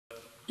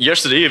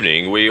yesterday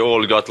evening, we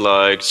all got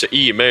like the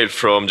email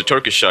from the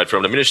Turkish side,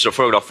 from the Minister of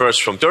Foreign Affairs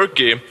from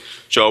Turkey,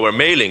 to our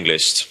mailing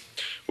list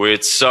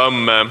with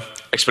some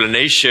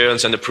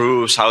explanations and the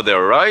proofs how they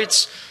are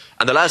right.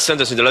 And the last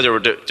sentence in the letter,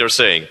 they're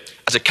saying,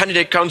 as a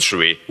candidate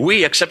country,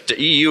 we accept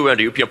the EU and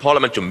the European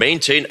Parliament to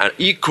maintain an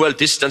equal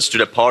distance to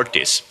the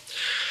parties.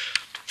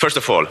 First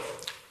of all,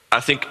 I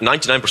think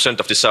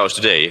 99% of this House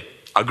today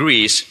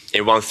agrees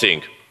in one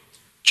thing.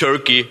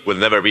 Turkey will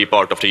never be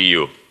part of the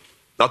EU,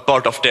 not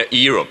part of the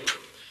Europe.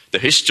 The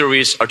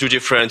histories are too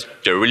different,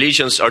 the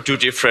religions are too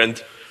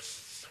different,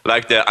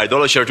 like the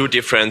ideology are too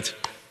different.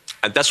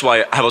 And that's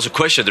why I have also a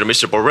question to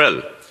Mr.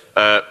 Borrell.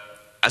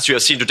 As you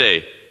have seen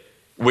today,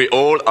 we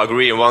all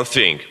agree on one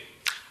thing.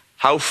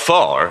 How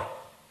far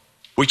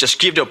we just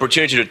give the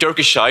opportunity to the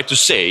Turkish side to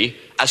say,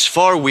 as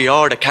far we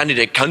are the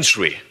candidate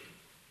country,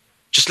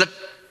 just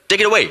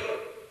take it away.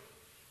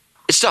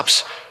 It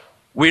stops.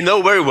 We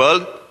know very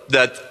well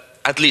that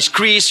at least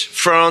Greece,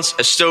 France,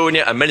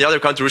 Estonia and many other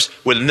countries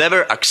will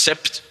never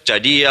accept the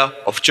idea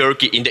of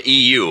Turkey in the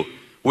EU.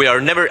 We are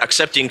never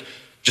accepting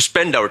to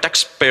spend our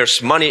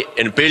taxpayers' money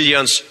in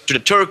billions to the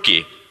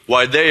Turkey,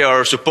 while they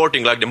are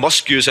supporting like the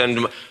mosques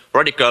and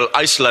radical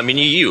Islam in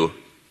the EU.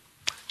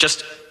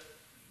 Just,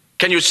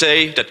 can you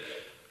say that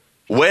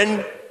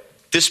when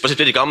this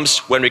possibility comes,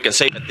 when we can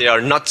say that they are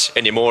not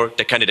anymore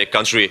the candidate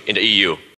country in the EU?